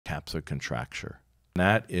capsular contracture.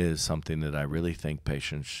 That is something that I really think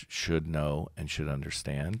patients should know and should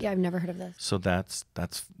understand. Yeah, I've never heard of this. So that's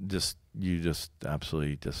just, you just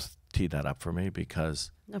absolutely just tee that up for me,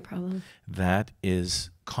 because No problem. that is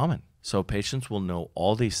common. So patients will know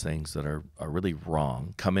all these things that are really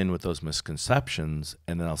wrong, come in with those misconceptions,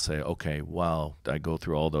 and then I'll say, okay, well, I go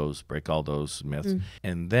through all those, break all those myths.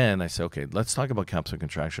 And then I say, okay, let's talk about capsular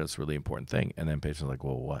contracture. That's a really important thing. And then patients are like,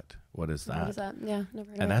 well, what? What is that? What is that? Yeah, never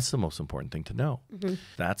heard of And it. that's the most important thing to know.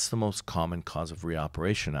 That's the most common cause of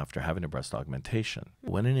reoperation after having a breast augmentation.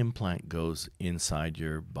 When an implant goes inside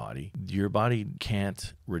your body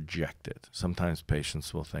can't reject it. Sometimes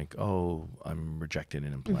patients will think, oh, I'm rejecting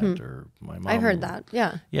an implant, or my mom. I've heard that.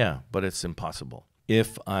 Yeah. Yeah, but it's impossible.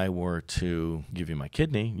 If I were to give you my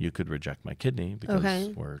kidney, you could reject my kidney because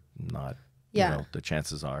we're not, you know, the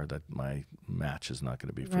chances are that my match is not going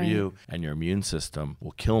to be for you, and your immune system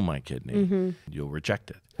will kill my kidney. You'll reject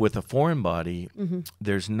it. With a foreign body,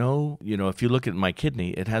 there's no, you know, if you look at my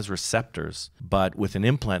kidney, it has receptors, but with an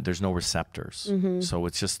implant, there's no receptors. So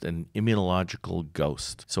it's just an immunological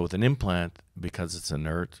ghost. So with an implant, because it's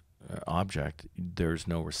inert object, there's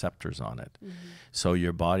no receptors on it. So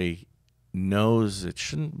your body knows it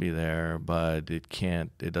shouldn't be there, but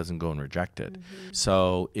it doesn't go and reject it.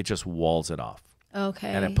 So it just walls it off. Okay.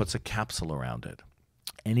 And it puts a capsule around it.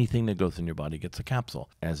 Anything that goes in your body gets a capsule.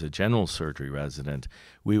 As a general surgery resident,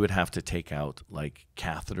 we would have to take out like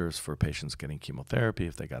catheters for patients getting chemotherapy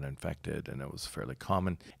if they got infected, and it was fairly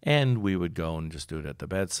common. And we would go and just do it at the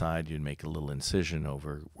bedside. You'd make a little incision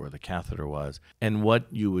over where the catheter was. And what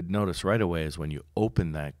you would notice right away is when you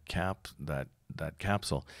open that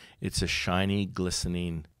capsule, it's a shiny,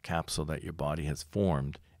 glistening capsule that your body has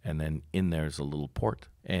formed, and then in there's a little port,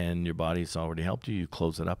 and your body's already helped you. You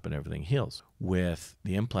close it up and everything heals. With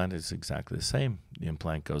the implant, it's exactly the same. The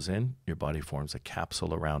implant goes in, your body forms a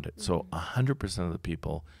capsule around it. So 100% of the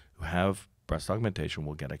people who have breast augmentation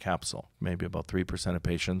will get a capsule. Maybe about 3% of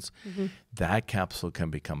patients. That capsule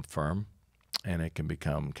can become firm, and it can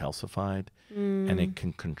become calcified, and it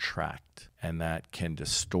can contract, and that can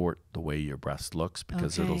distort the way your breast looks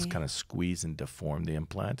because it'll kind of squeeze and deform the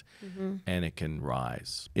implant, and it can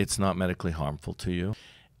rise. It's not medically harmful to you.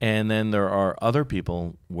 And then there are other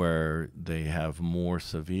people where they have more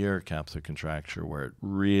severe capsular contracture, where it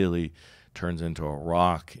really turns into a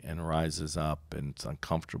rock and rises up, and it's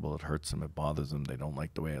uncomfortable, it hurts them, it bothers them, they don't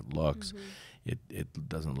like the way it looks. It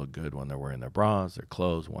doesn't look good when they're wearing their bras, their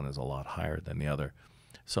clothes. One is a lot higher than the other.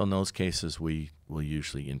 So in those cases, we will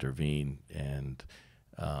usually intervene and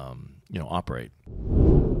operate.